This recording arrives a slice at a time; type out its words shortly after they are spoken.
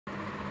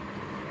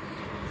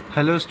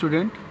Hello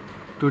student,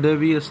 today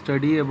we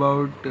study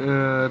about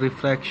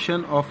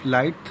refraction of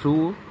light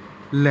through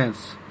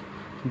lens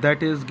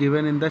that is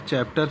given in the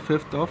chapter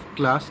 5th of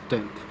class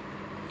 10th.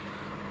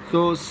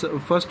 So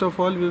first of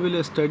all we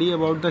will study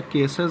about the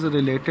cases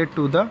related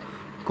to the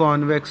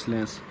convex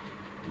lens.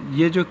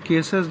 ये जो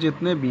cases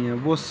जितने भी हैं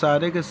वो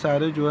सारे के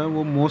सारे जो हैं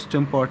वो मोस्ट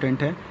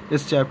इम्पॉर्टेंट हैं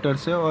इस चैप्टर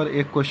से और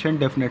एक क्वेश्चन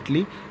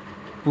डेफिनेटली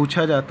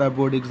पूछा जाता है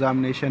बोर्ड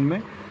एग्जामिनेशन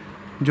में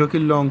जो कि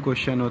लॉन्ग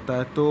क्वेश्चन होता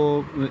है।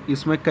 तो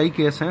इसमें कई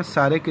केस हैं,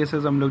 सारे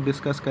केसेस हम लोग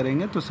डिस्कस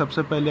करेंगे। तो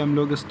सबसे पहले हम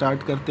लोग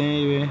स्टार्ट करते हैं,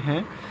 ये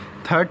हैं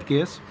थर्ड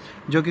केस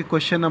जो कि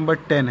क्वेश्चन नंबर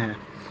 10 है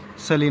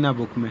सलीना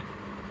बुक में।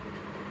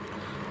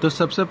 तो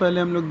सबसे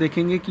पहले हम लोग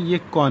देखेंगे कि ये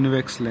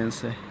कॉन्वेक्स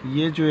लेंस है।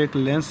 ये जो एक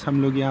लेंस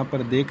हम लोग यहाँ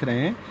पर देख रहे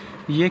हैं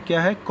ये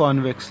क्या है,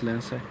 कॉन्वेक्स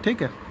लेंस है,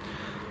 ठीक है।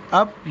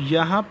 अब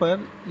यहाँ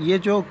पर ये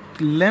जो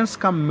लेंस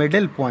का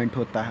मिडिल पॉइंट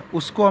होता है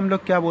उसको हम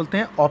लोग क्या बोलते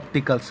हैं,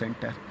 ऑप्टिकल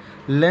सेंटर।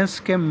 लेंस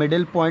के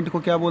मिडिल पॉइंट को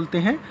क्या बोलते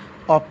हैं,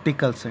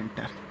 ऑप्टिकल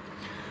सेंटर।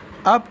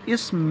 अब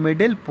इस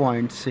मिडिल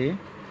पॉइंट से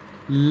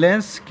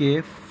लेंस के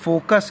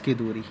फोकस की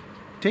दूरी,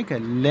 ठीक है,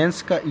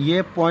 लेंस का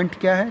ये पॉइंट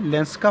क्या है,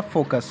 लेंस का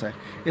फोकस है।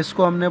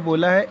 इसको हमने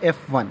बोला है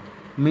F1,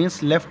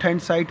 means left hand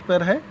side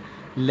पर है,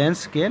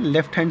 लेंस के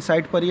लेफ्ट हैंड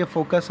साइड पर ये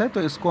फोकस है,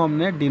 तो इसको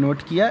हमने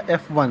डिनोट किया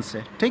F1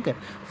 से, ठीक है,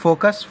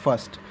 फोकस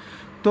फर्स्ट।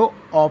 तो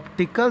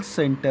ऑप्टिकल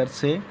सेंटर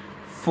से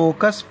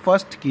फोकस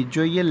फर्स्ट की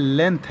जो ये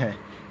लेंथ है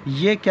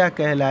ये क्या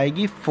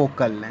कहलाएगी,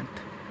 फोकल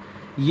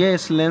लेंथ। ये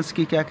इस लेंस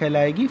की क्या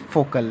कहलाएगी,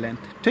 फोकल लेंथ,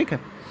 ठीक है।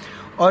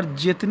 और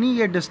जितनी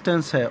ये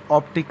डिस्टेंस है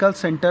ऑप्टिकल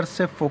सेंटर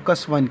से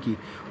फोकस 1 की,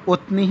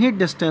 उतनी ही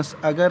डिस्टेंस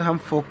अगर हम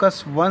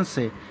फोकस 1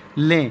 से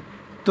लें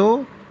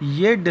तो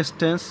ये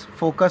डिस्टेंस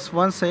फोकस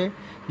 1 से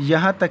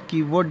यहाँ तक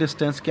की वो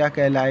डिस्टेंस क्या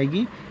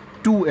कहलाएगी,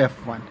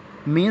 2f1,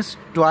 means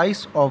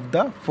twice of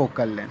the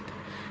focal length.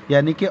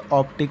 यानी कि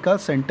ऑप्टिकल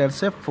सेंटर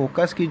से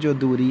फोकस की जो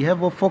दूरी है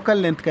वो फोकल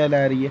लेंथ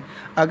कहला रही है।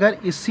 अगर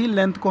इसी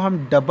लेंथ को हम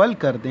डबल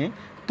कर दें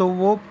तो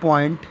वो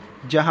पॉइंट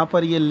जहाँ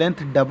पर ये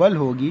लेंथ डबल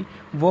होगी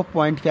वो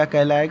पॉइंट क्या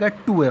कहलाएगा,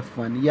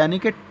 2f1, यानी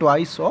कि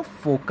ट्वाइस ऑफ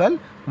फोकल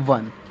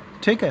 1,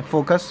 ठीक है,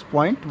 फोकस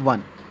पॉइंट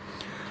 1।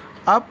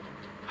 अब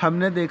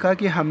हमने देखा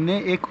कि हमने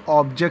एक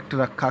ऑब्जेक्ट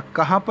रखा,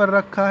 कहाँ पर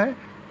रखा है,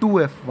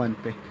 2f1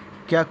 पे।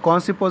 क्या कौन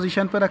सी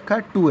पोजीशन पर रखा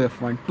है,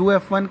 2f1।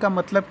 2f1 का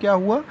मतलब क्या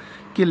हुआ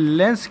कि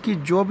लेंस की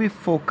जो भी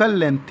फोकल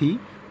लेंथ थी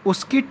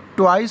उसकी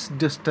ट्वाइस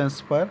डिस्टेंस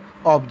पर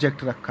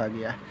ऑब्जेक्ट रखा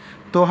गया है।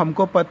 तो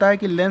हमको पता है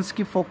कि लेंस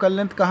की फोकल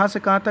लेंथ कहाँ से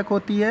कहाँ तक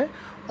होती है,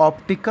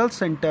 ऑप्टिकल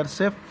सेंटर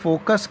से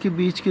फोकस के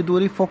बीच की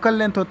दूरी फोकल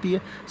लेंथ होती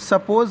है।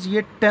 सपोज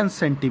ये 10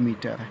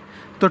 सेंटीमीटर है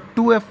तो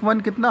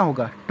 2f1 कितना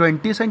होगा,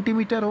 20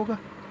 सेंटीमीटर होगा,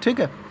 ठीक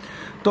है।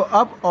 तो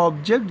अब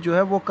ऑब्जेक्ट जो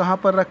है वो कहाँ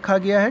पर रखा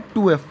गया है,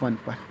 2f1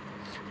 पर,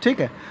 ठीक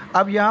है।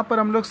 अब यहाँ पर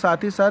हम लोग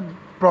साथ ही साथ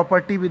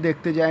प्रॉपर्टी भी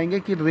देखते जाएंगे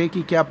कि रे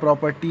की क्या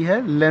प्रॉपर्टी है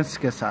लेंस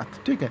के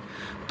साथ, ठीक है।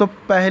 तो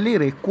पहली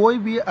रे, कोई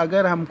भी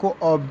अगर हमको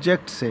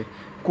ऑब्जेक्ट से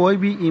कोई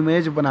भी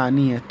इमेज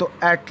बनानी है तो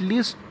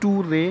एटलीस्ट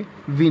 2 रे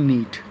वी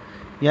नीड,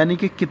 यानी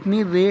कि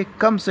कितनी रे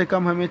कम से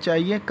कम हमें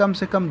चाहिए, कम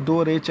से कम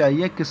 2 रे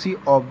चाहिए किसी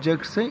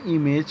ऑब्जेक्ट से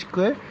इमेज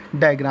के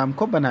डायग्राम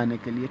को बनाने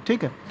के लिए,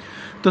 ठीक है।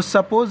 तो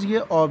सपोज़ ये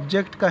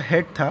ऑब्जेक्ट का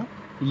हेड था,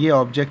 ये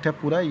ऑब्जेक्ट है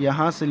पूरा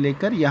यहाँ से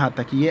लेकर यहाँ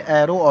तक, ये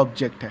एरो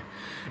ऑब्जेक्ट है।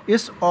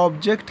 इस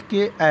ऑब्जेक्ट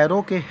के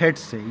एरो के हेड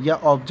से या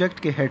ऑब्जेक्ट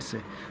के हेड से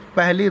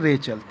पहली रे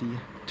चलती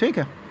है, ठीक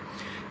है।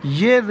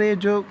 ये रे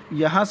जो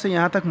यहाँ से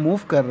यहाँ तक मूव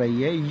कर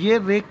रही है ये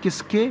रे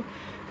किसके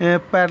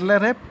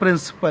पैरेलल है,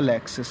 प्रिंसिपल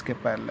एक्सिस के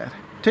पैरेलल है,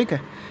 ठीक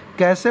है।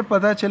 कैसे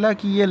पता चला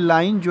कि ये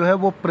लाइन जो है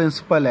वो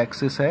प्रिंसिपल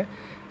एक्सिस है,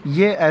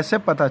 ये ऐसे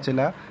पता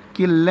चला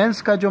कि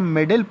लेंस का जो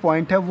मिडिल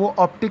पॉइंट है वो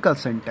ऑप्टिकल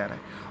सेंटर है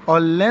और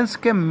लेंस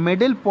के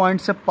मिडिल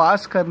पॉइंट से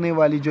पास करने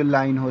वाली जो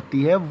लाइन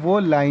होती है वो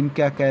लाइन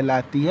क्या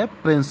कहलाती है,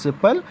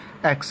 प्रिंसिपल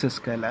एक्सिस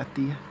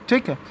कहलाती है,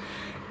 ठीक है।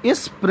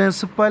 इस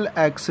प्रिंसिपल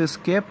एक्सिस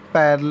के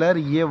पैरेलल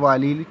ये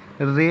वाली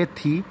रे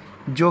थी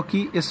जो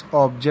कि इस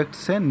ऑब्जेक्ट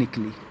से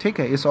निकली, ठीक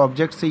है। इस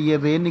ऑब्जेक्ट से ये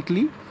रे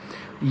निकली,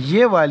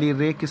 ये वाली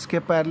रे किसके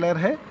पैरेलल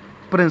है,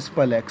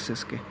 प्रिंसिपल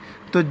एक्सिस के।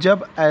 तो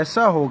जब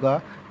ऐसा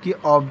होगा कि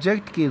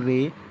ऑब्जेक्ट की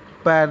रे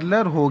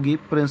पैरेलल होगी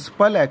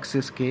प्रिंसिपल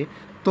एक्सिस के,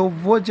 तो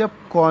वो जब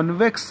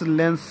कॉन्वेक्स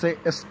लेंस से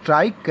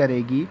स्ट्राइक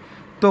करेगी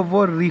तो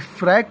वो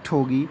रिफ्रैक्ट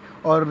होगी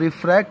और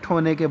रिफ्रैक्ट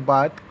होने के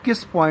बाद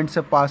किस पॉइंट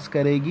से पास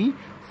करेगी,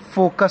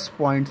 फोकस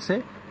पॉइंट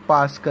से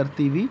पास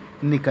करती हुई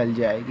निकल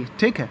जाएगी,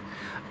 ठीक है।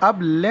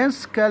 अब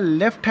लेंस का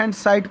लेफ्ट हैंड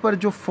साइड पर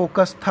जो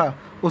फोकस था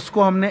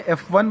उसको हमने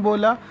F1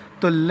 बोला,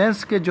 तो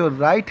लेंस के जो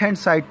राइट हैंड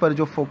साइड पर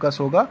जो फोकस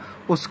होगा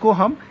उसको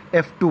हम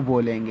F2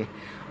 बोलेंगे।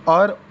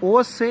 और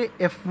O से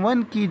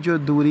F1 की जो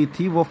दूरी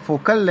थी वो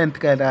फोकल लेंथ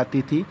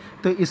कहलाती थी,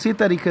 तो इसी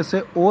तरीके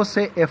से O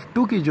से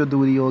F2 की जो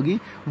दूरी होगी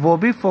वो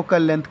भी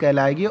फोकल लेंथ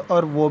कहलाएगी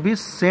और वो भी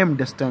सेम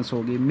डिस्टेंस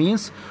होगी।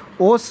 मींस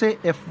O से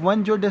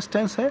F1 जो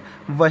डिस्टेंस है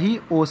वही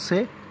O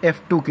से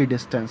F2 की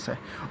डिस्टेंस है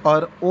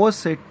और O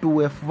से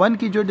 2F1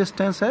 की जो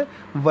डिस्टेंस है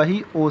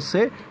वही O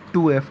से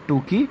 2F2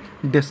 की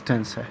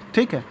डिस्टेंस है,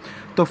 ठीक है।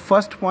 तो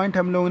फर्स्ट पॉइंट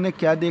हम लोगों ने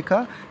क्या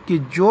देखा कि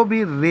जो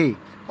भी रे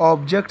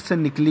ऑब्जेक्ट से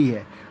निकली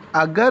है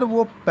अगर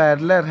वो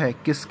पैरेलल है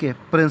किसके,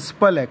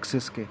 प्रिंसिपल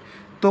एक्सिस के,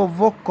 तो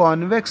वो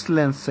कॉन्वेक्स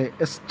लेंस से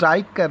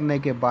स्ट्राइक करने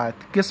के बाद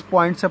किस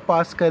पॉइंट से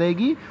पास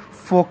करेगी,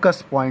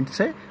 फोकस पॉइंट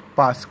से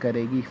पास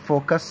करेगी,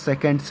 फोकस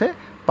सेकंड से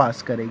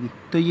पास करेगी।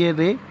 तो ये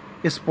रे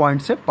इस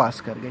पॉइंट से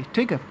पास कर गई,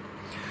 ठीक है।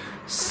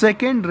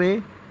 सेकेंड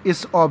रे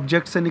इस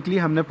ऑब्जेक्ट से निकली,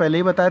 हमने पहले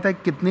ही बताया था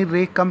कितनी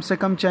रे कम से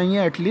कम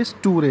चाहिए, एटलीस्ट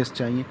 2 रेस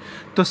चाहिए।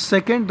 तो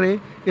सेकेंड रे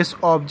इस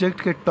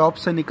ऑब्जेक्ट के टॉप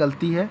से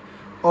निकलती है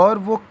और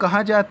वो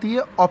कहाँ जाती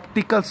है,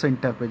 ऑप्टिकल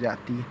सेंटर पे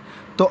जाती है।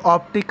 तो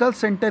ऑप्टिकल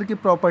सेंटर की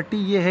प्रॉपर्टी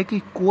ये है कि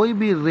कोई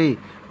भी रे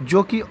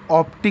जो कि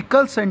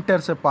ऑप्टिकल सेंटर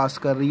से पास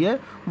कर रही है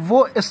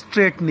वो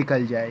स्ट्रेट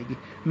निकल जाएगी,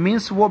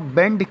 मीन्स वो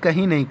बेंड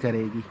कहीं नहीं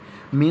करेगी।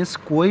 मीन्स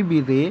कोई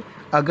भी रे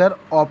अगर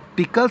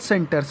ऑप्टिकल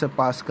सेंटर से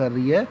पास कर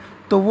रही है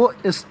तो वो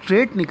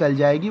स्ट्रेट निकल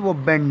जाएगी, वो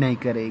बेंड नहीं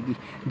करेगी।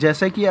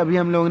 जैसे कि अभी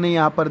हम लोगों ने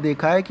यहाँ पर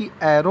देखा है कि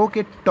एरो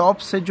के टॉप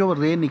से जो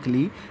रे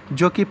निकली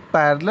जो कि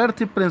पैरेलल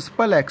थी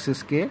प्रिंसिपल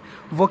एक्सिस के,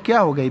 वो क्या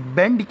हो गई,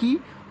 बेंड की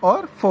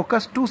और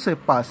फोकस 2 से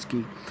पास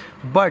की।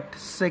 बट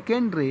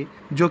सेकेंड रे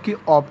जो कि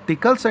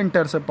ऑप्टिकल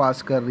सेंटर से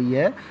पास कर रही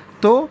है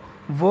तो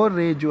वो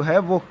रे जो है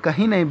वो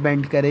कहीं नहीं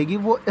बेंड करेगी,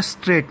 वो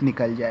स्ट्रेट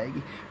निकल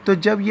जाएगी। तो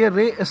जब ये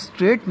रे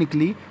स्ट्रेट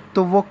निकली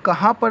तो वो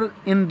कहाँ पर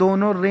इन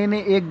दोनों रे ने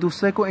एक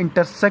दूसरे को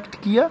इंटरसेक्ट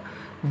किया,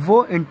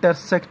 वो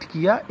इंटरसेक्ट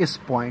किया इस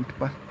पॉइंट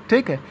पर,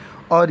 ठीक है।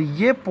 और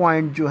ये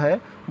पॉइंट जो है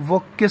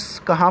वो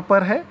कहाँ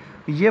पर है,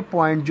 ये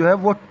पॉइंट जो है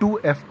वो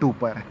 2F2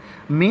 पर है।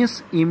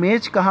 मीन्स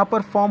इमेज कहाँ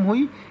पर फॉर्म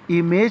हुई,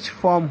 इमेज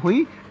फॉर्म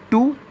हुई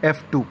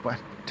 2F2 पर,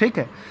 ठीक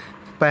है।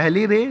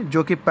 पहली रे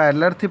जो कि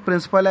पैरेलल थी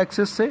प्रिंसिपल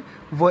एक्सिस से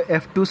वो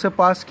F2 से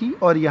पास की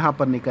और यहाँ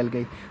पर निकल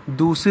गई।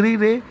 दूसरी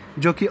रे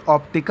जो कि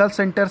ऑप्टिकल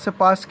सेंटर से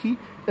पास की,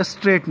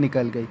 स्ट्रेट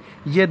निकल गई।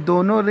 ये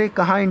दोनों रे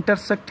कहाँ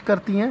इंटरसेक्ट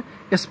करती हैं,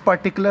 इस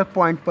पर्टिकुलर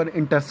पॉइंट पर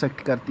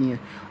इंटरसेक्ट करती हैं।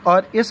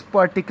 और इस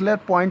पर्टिकुलर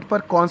पॉइंट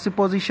पर कौन सी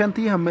पोजीशन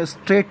थी, हम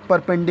स्ट्रेट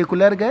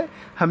परपेंडिकुलर गए,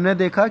 हमने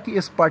देखा कि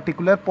इस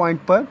पर्टिकुलर पॉइंट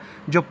पर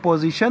जो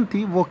पोजीशन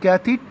थी वो क्या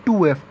थी,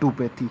 2F2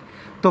 पे थी।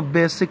 तो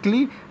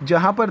बेसिकली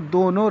जहाँ पर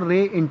दोनों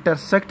रे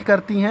इंटरसेक्ट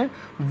करती हैं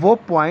वो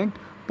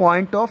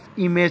पॉइंट ऑफ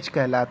इमेज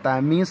कहलाता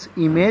है। मीन्स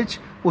इमेज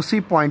उसी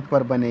पॉइंट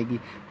पर बनेगी।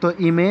 तो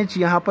इमेज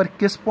यहाँ पर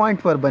किस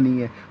पॉइंट पर बनी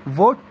है,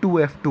 वो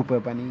 2F2 पर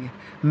बनी है।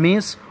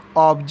 मीन्स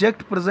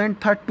ऑब्जेक्ट प्रेजेंट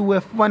था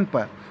 2F1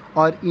 पर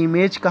और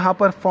इमेज कहाँ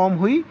पर फॉर्म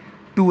हुई,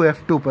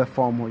 2F2 पर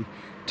फॉर्म हुई,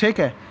 ठीक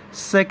है।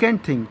 सेकेंड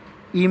थिंग,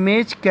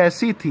 इमेज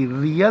कैसी थी,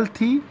 रियल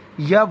थी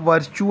या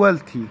वर्चुअल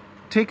थी,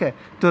 ठीक है।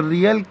 तो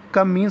रियल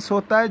का मीन्स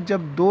होता है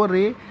जब दो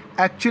रे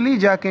एक्चुअली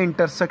जाके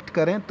इंटरसेक्ट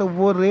करें तो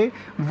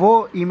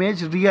वो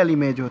इमेज रियल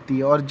इमेज होती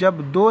है, और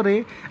जब दो रे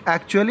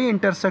एक्चुअली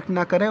इंटरसेक्ट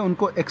ना करें,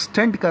 उनको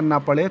एक्सटेंड करना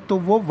पड़े, तो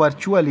वो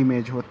वर्चुअल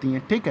इमेज होती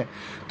हैं, ठीक है।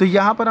 तो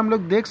यहाँ पर हम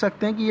लोग देख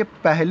सकते हैं कि ये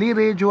पहली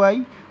रे जो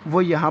आई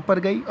वो यहाँ पर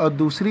गई और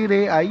दूसरी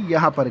रे आई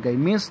यहाँ पर गई।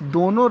 मीन्स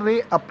दोनों रे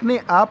अपने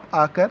आप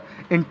आकर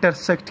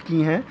इंटरसेक्ट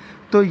की हैं,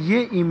 तो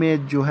ये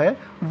इमेज जो है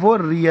वो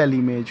रियल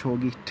इमेज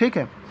होगी, ठीक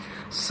है।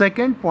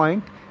 सेकेंड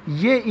पॉइंट,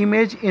 ये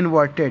इमेज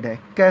इन्वर्टेड है।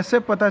 कैसे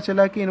पता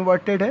चला कि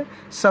इन्वर्टेड है,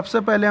 सबसे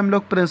पहले हम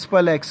लोग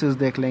प्रिंसिपल एक्सिस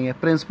देख लेंगे।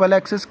 प्रिंसिपल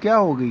एक्सिस क्या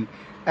होगी,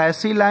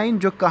 ऐसी लाइन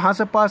जो कहाँ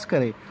से पास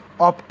करे,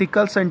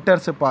 ऑप्टिकल सेंटर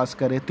से पास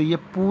करे। तो ये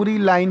पूरी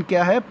लाइन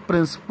क्या है,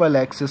 प्रिंसिपल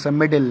एक्सिस है,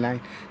 मिडिल लाइन,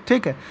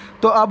 ठीक है।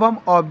 तो अब हम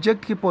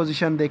ऑब्जेक्ट की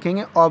पोजीशन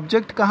देखेंगे।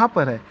 ऑब्जेक्ट कहाँ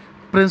पर है,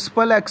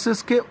 प्रिंसिपल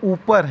एक्सिस के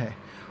ऊपर है,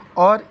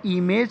 और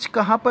इमेज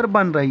कहाँ पर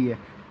बन रही है,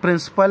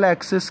 प्रिंसिपल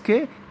एक्सिस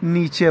के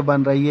नीचे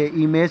बन रही है।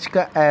 इमेज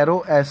का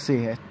एरो ऐसे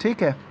है,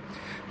 ठीक है।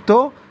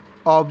 तो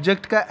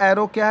ऑब्जेक्ट का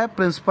एरो क्या है,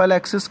 प्रिंसिपल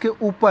एक्सिस के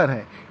ऊपर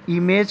है।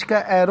 इमेज का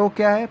एरो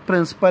क्या है,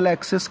 प्रिंसिपल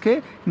एक्सिस के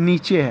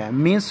नीचे है।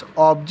 मींस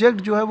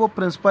ऑब्जेक्ट जो है वो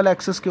प्रिंसिपल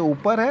एक्सिस के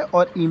ऊपर है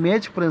और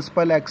इमेज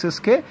प्रिंसिपल एक्सिस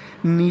के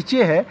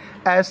नीचे है।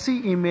 ऐसी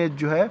इमेज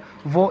जो है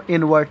वो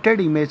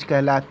इन्वर्टेड इमेज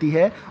कहलाती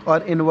है,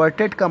 और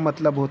इन्वर्टेड का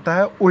मतलब होता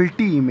है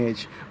उल्टी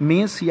इमेज।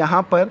 मींस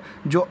यहाँ पर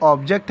जो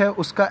ऑब्जेक्ट है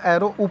उसका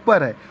एरो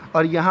ऊपर है,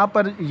 और यहाँ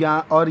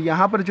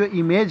पर जो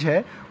इमेज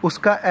है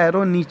उसका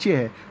एरो नीचे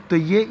है। तो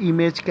ये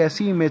इमेज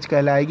कैसी इमेज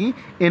कहलाएगी,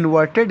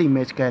 इन्वर्टेड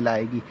इमेज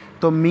कहलाएगी।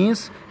 तो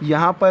मीन्स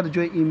यहाँ पर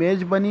जो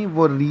इमेज बनी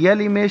वो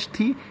रियल इमेज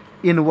थी,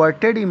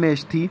 इन्वर्टेड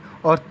इमेज थी।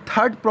 और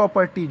थर्ड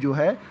प्रॉपर्टी जो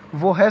है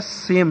वो है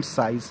सेम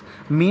साइज।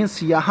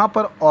 मीन्स यहाँ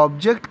पर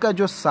ऑब्जेक्ट का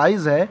जो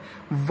साइज़ है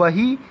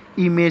वही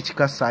इमेज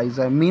का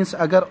साइज़ है। मीन्स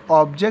अगर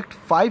ऑब्जेक्ट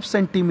 5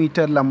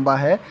 सेंटीमीटर लंबा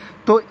है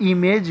तो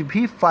इमेज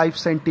भी 5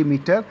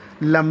 सेंटीमीटर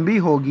लंबी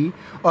होगी,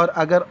 और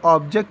अगर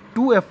ऑब्जेक्ट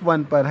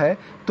 2F1 पर है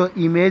तो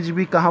इमेज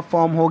भी कहाँ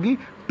फॉर्म होगी,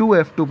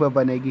 2F2 पर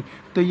बनेगी।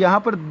 तो यहाँ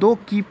पर दो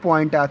की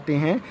पॉइंट आते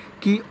हैं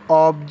कि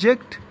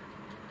ऑब्जेक्ट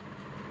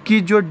की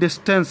जो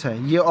डिस्टेंस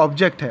है, ये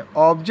ऑब्जेक्ट है,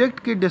 ऑब्जेक्ट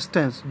की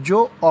डिस्टेंस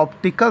जो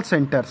ऑप्टिकल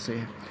सेंटर से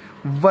है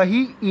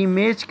वही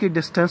इमेज की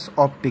डिस्टेंस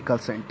ऑप्टिकल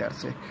सेंटर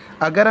से।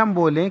 अगर हम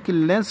बोलें कि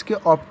लेंस के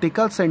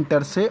ऑप्टिकल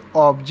सेंटर से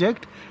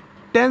ऑब्जेक्ट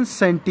 10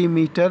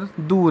 सेंटीमीटर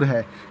दूर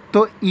है,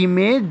 तो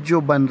इमेज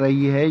जो बन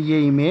रही है,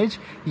 ये इमेज,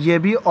 ये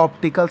भी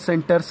ऑप्टिकल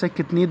सेंटर से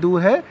कितनी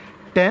दूर है,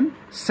 10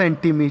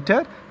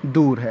 सेंटीमीटर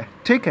दूर है,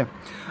 ठीक है।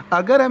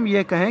 अगर हम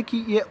ये कहें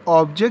कि ये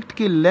ऑब्जेक्ट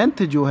की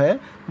लेंथ जो है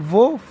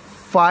वो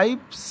 5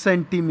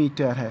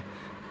 सेंटीमीटर है,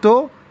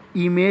 तो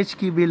इमेज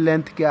की भी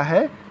लेंथ क्या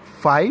है,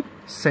 5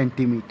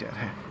 सेंटीमीटर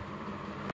है।